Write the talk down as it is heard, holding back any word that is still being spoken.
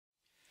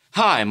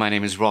Hi, my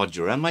name is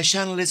Roger, and my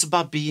channel is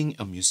about being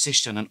a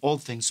musician and all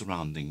things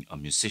surrounding a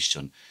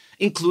musician,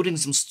 including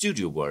some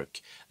studio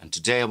work. And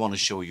today I want to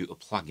show you a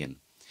plugin.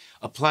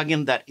 A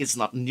plugin that is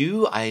not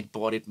new. I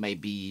bought it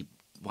maybe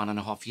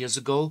 1.5 years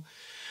ago,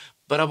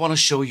 but I want to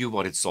show you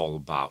what it's all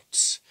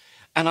about.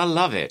 And I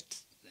love it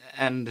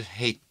and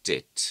hate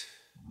it.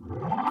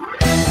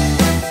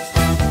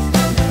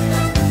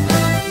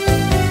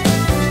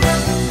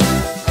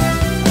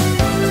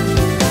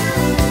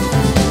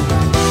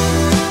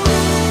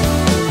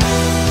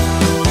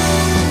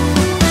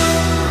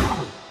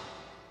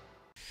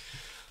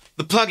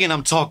 The plugin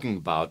I'm talking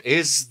about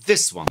is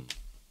this one,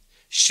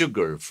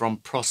 Sugar from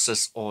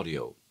Process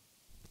Audio.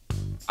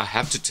 I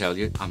have to tell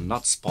you, I'm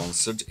not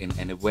sponsored in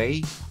any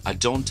way. I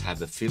don't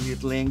have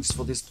affiliate links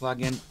for this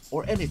plugin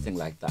or anything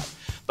like that.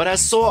 But I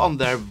saw on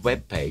their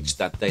webpage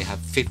that they have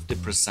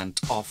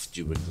 50% off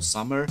during the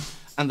summer,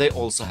 and they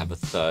also have a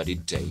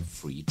 30-day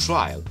free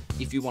trial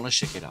if you want to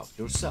check it out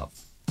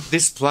yourself.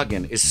 This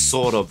plugin is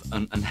sort of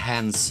an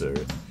enhancer.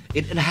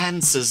 It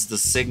enhances the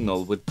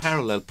signal with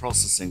parallel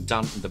processing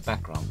done in the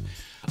background.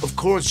 Of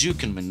course, you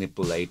can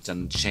manipulate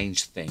and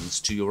change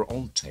things to your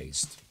own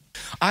taste.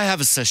 I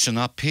have a session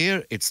up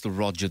here. It's the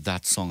Roger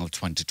That Song of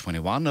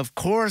 2021, of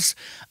course,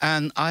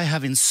 and I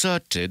have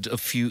inserted a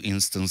few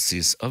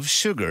instances of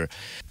sugar.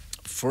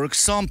 For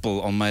example,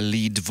 on my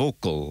lead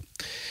vocal.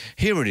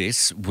 Here it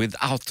is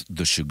without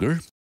the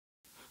sugar.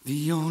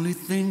 The only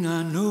thing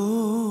I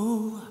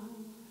know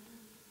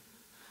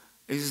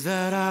is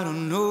that I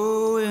don't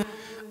know it.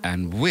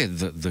 And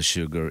with the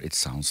sugar, it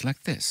sounds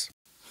like this.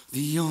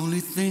 The only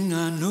thing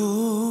I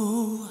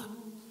know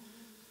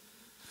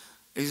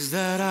is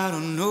that I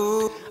don't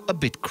know. A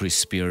bit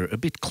crispier, a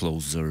bit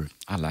closer.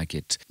 I like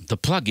it. The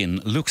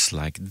plugin looks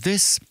like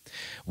this.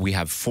 We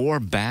have 4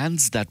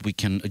 bands that we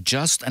can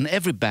adjust, and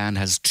every band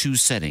has 2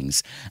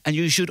 settings. And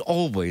you should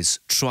always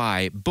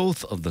try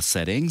both of the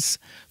settings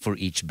for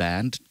each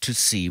band to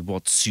see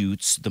what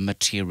suits the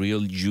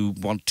material you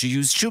want to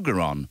use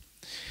sugar on.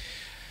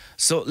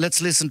 So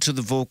let's listen to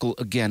the vocal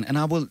again, and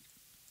I will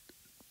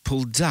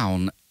pull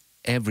down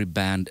every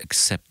band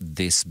except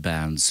this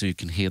band so you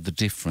can hear the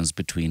difference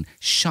between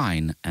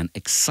Shine and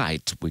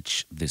Excite,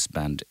 which this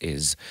band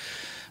is.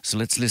 So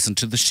let's listen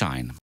to the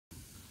Shine.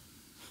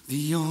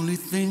 The only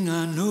thing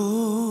I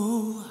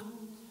know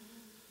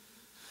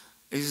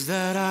is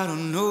that I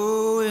don't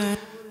know it.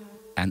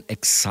 And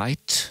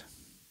Excite.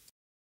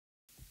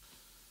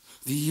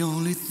 The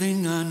only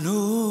thing I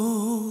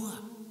know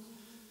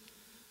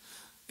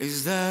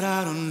is that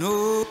I don't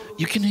know.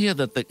 You can hear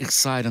that the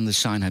Excite and the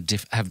Shine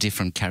have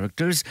different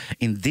characters.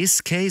 In this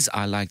case,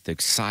 I like the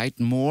Excite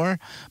more,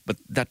 but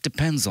that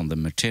depends on the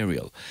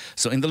material.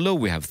 So in the low,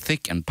 we have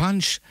thick and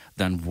punch,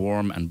 then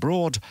warm and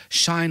broad,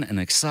 Shine and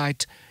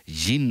Excite,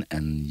 yin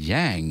and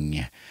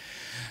yang.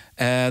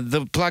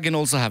 The plugin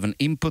also have an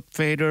input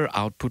fader,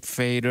 output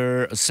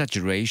fader, a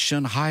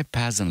saturation, high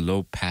pass and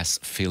low pass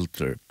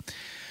filter.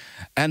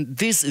 And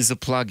this is a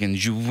plugin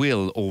you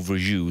will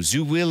overuse.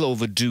 You will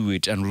overdo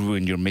it and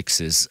ruin your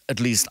mixes.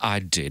 At least I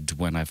did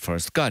when I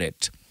first got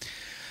it.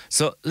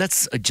 So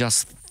let's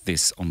adjust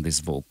this on this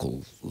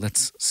vocal.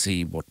 Let's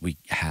see what we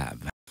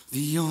have.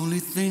 The only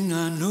thing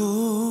I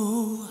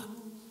know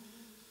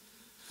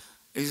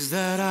is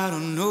that I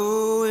don't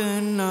know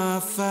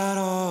enough at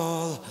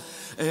all.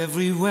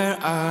 Everywhere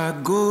I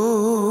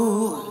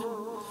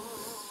go,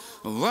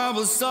 I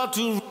will start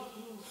to.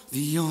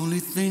 The only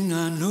thing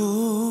I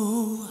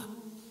know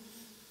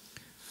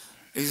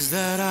is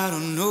that I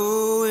don't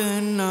know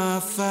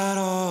enough at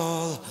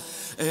all.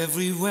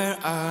 Everywhere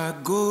I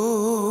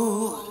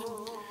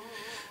go.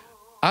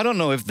 I don't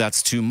know if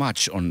that's too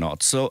much or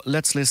not, so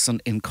let's listen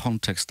in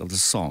context of the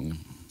song.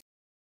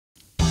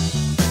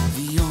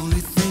 The only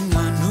thing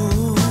I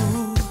know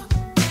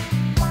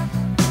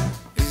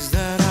is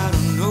that I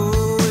don't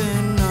know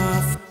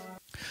enough.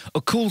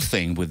 A cool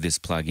thing with this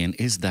plugin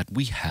is that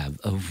we have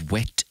a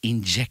wet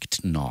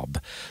inject knob.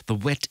 The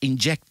wet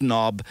inject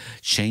knob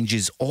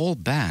changes all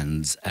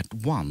bands at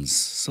once.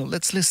 So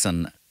let's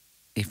listen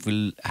if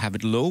we'll have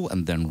it low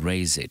and then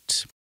raise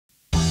it.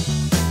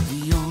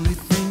 The only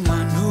thing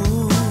I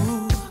know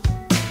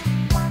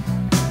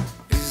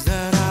is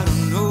that I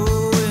don't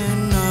know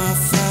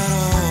enough at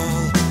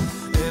all.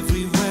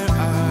 Everywhere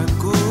I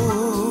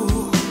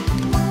go.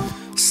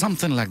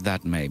 Something like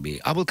that maybe.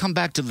 I will come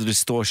back to the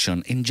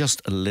distortion in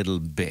just a little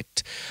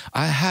bit.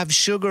 I have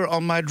sugar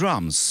on my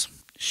drums.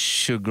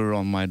 Sugar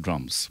on my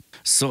drums.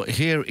 So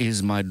here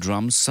is my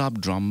drum sub,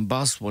 drum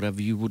bus,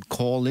 whatever you would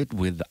call it,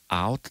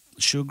 without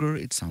sugar.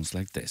 It sounds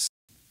like this.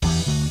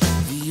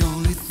 The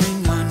only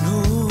thing I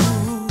know.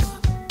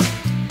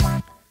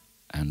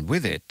 And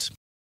with it.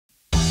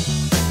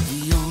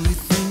 The only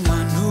thing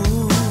I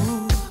know.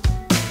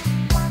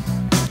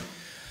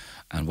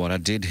 And what I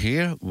did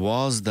here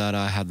was that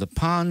I had the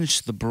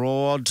punch, the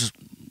broad,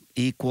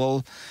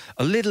 equal,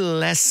 a little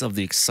less of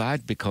the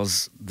Excite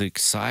because the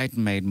Excite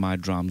made my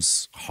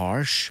drums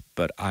harsh,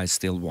 but I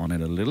still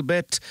wanted a little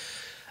bit,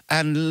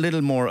 and a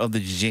little more of the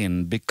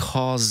yin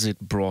because it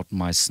brought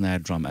my snare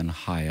drum and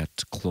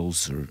hi-hat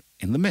closer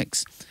in the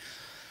mix.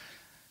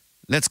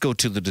 Let's go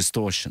to the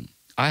distortion.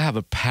 I have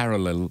a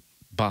parallel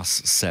bus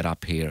set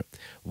up here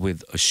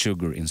with a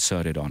sugar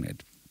inserted on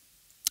it.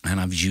 And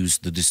I've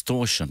used the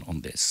distortion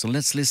on this. So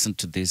let's listen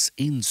to this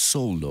in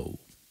solo.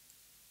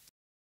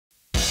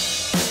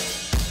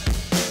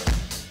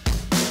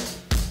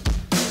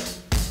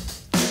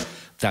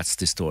 That's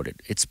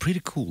distorted. It's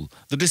pretty cool.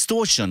 The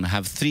distortion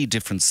have 3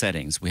 different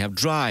settings. We have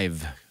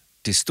drive,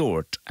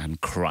 distort,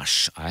 and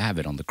crush. I have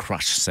it on the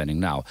crush setting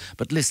now,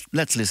 but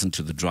let's listen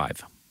to the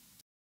drive.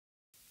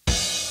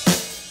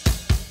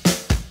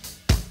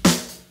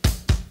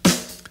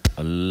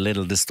 A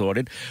little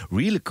distorted.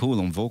 Really cool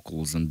on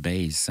vocals and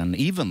bass, and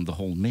even the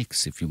whole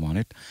mix if you want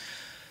it.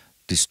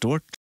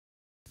 Distort.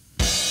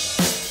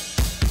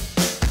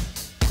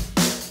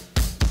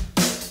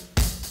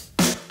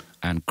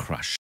 And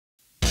crush.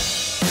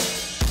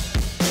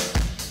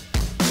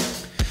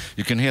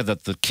 You can hear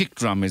that the kick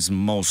drum is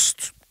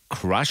most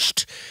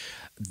crushed.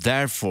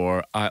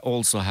 Therefore, I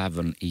also have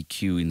an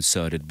EQ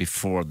inserted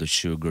before the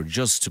sugar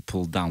just to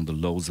pull down the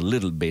lows a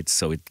little bit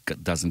so it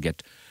doesn't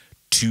get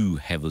too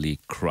heavily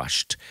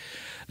crushed.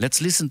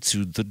 Let's listen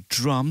to the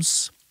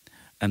drums,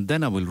 and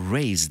then I will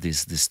raise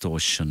this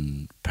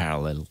distortion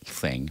parallel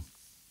thing.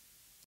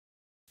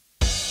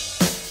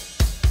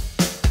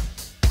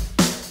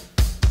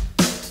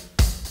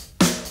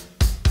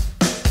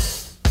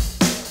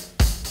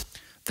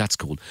 That's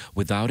cool.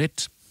 Without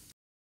it,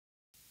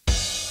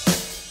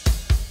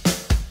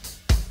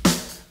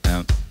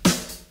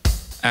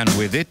 and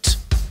with it,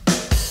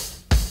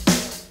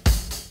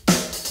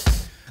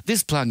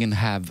 this plugin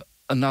have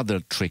another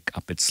trick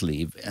up its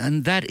sleeve,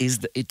 and that is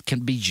that it can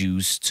be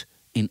used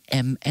in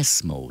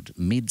MS mode,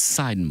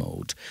 mid-side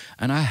mode,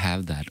 and I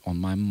have that on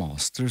my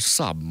master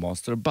sub,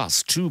 master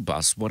bus, true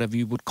bus, whatever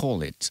you would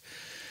call it.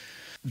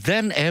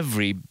 Then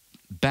every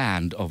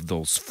band of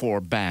those 4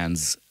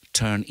 bands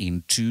turn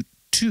into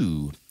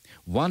 2.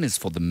 One is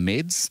for the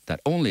mids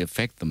that only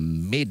affect the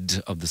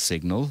mid of the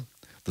signal,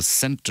 the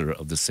center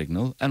of the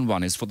signal, and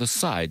one is for the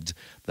side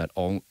that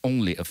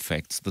only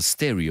affects the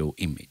stereo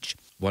image.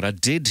 What I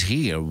did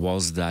here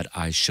was that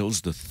I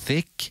chose the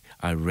thick,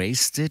 I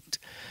raised it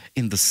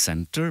in the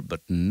center,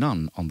 but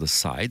none on the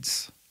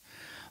sides.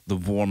 The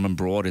warm and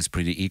broad is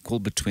pretty equal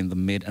between the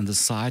mid and the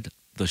side.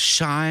 The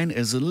shine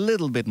is a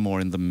little bit more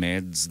in the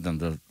mids than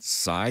the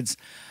sides.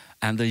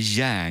 And the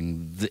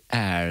yang, the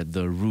air,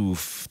 the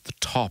roof, the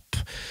top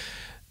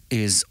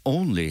is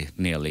only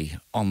nearly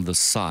on the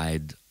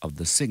side of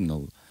the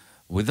signal.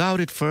 Without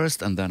it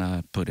first, and then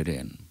I put it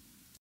in.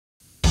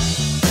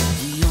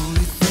 The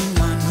only thing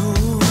I know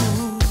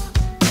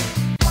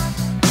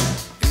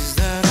is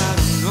that I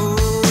don't know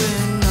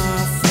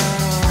enough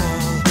at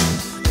all.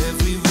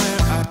 Everywhere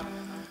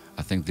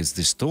I think this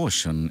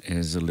distortion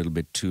is a little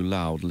bit too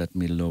loud. Let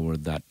me lower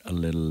that a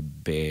little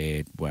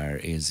bit. Where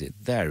is it?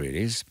 There it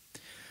is.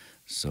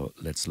 So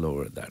let's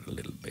lower that a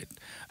little bit.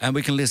 And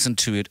we can listen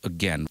to it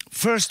again.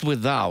 First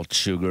without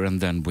sugar and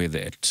then with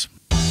it.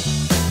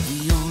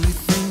 The only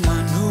thing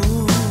I know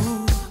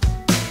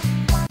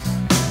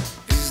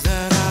is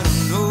that I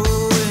don't know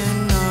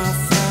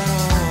enough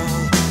at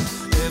all.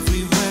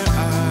 Everywhere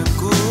I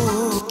go.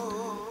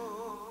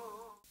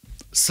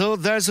 So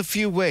there's a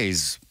few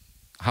ways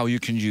how you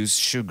can use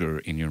sugar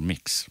in your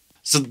mix.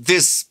 So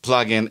this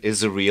plugin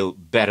is a real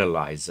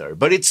betalizer,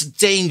 but it's a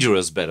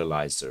dangerous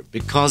betalizer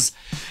because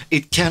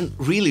it can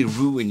really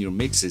ruin your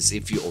mixes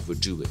if you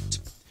overdo it.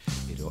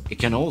 It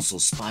can also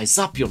spice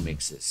up your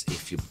mixes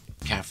if you're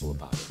careful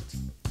about it.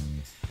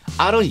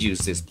 I don't use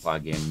this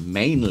plugin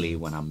mainly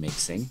when I'm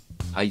mixing.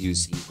 I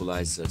use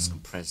equalizers,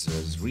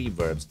 compressors,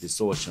 reverbs,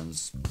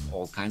 distortions,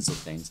 all kinds of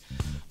things.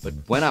 But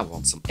when I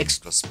want some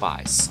extra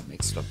spice, some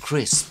extra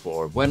crisp,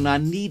 or when I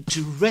need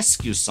to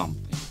rescue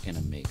something in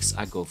a mix,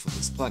 I go for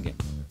this plugin.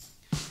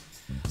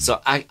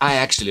 So I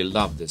actually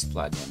love this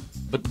plugin.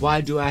 But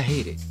why do I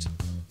hate it?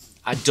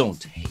 I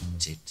don't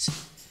hate it.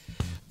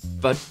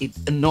 But it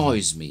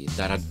annoys me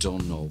that I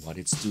don't know what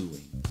it's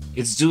doing.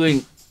 It's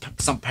doing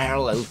some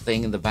parallel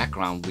thing in the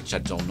background which I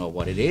don't know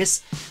what it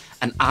is.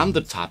 And I'm the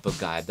type of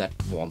guy that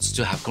wants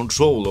to have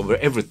control over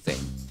everything.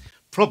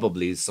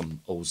 Probably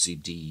some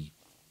OCD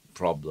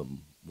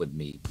problem with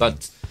me.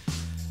 But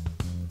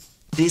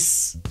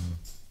this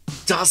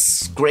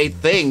does great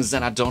things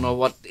and I don't know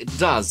what it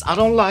does. I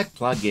don't like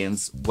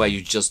plugins where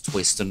you just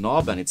twist a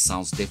knob and it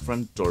sounds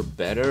different or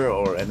better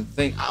or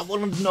anything. I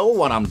want to know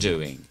what I'm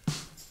doing.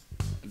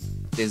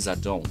 This I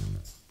don't.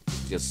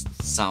 It just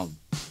sound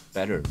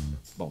better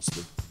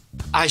mostly.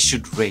 I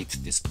should rate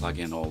this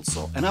plugin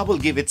also, and I will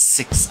give it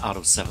 6 out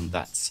of 7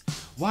 that's.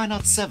 Why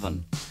not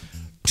 7?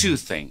 2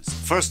 things.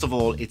 First of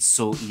all, it's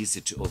so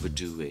easy to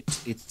overdo it.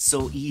 It's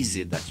so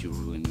easy that you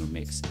ruin your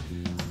mix.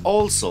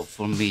 Also,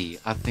 for me,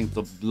 I think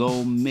the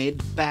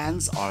low-mid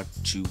bands are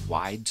too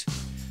wide.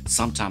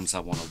 Sometimes I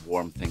want to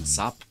warm things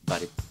up,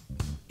 but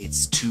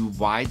it's too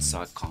wide,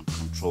 so I can't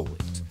control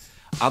it.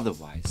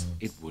 Otherwise,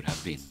 it would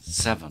have been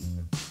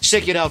 7.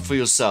 check it out for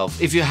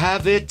yourself. If you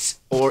have it,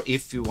 or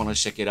if you want to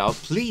check it out,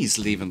 please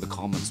leave in the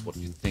comments what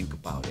you think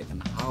about it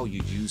and how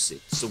you use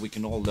it, so we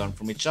can all learn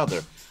from each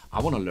other.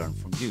 I want to learn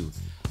from you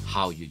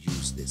how you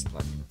use this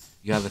plugin.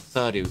 You have a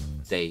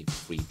 30-day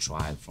free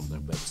trial from their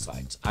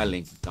website. I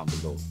link it down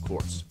below, of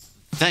course.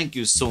 Thank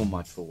you so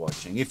much for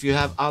watching. If you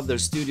have other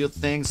studio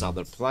things,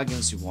 other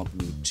plugins you want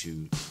me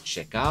to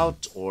check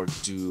out or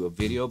do a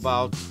video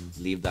about,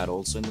 leave that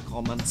also in the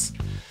comments.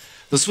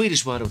 The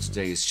Swedish word of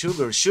today is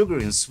sugar. Sugar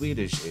in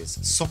Swedish is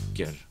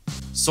socker.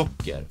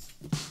 Socker.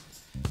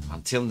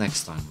 Until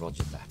next time,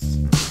 Roger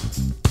that.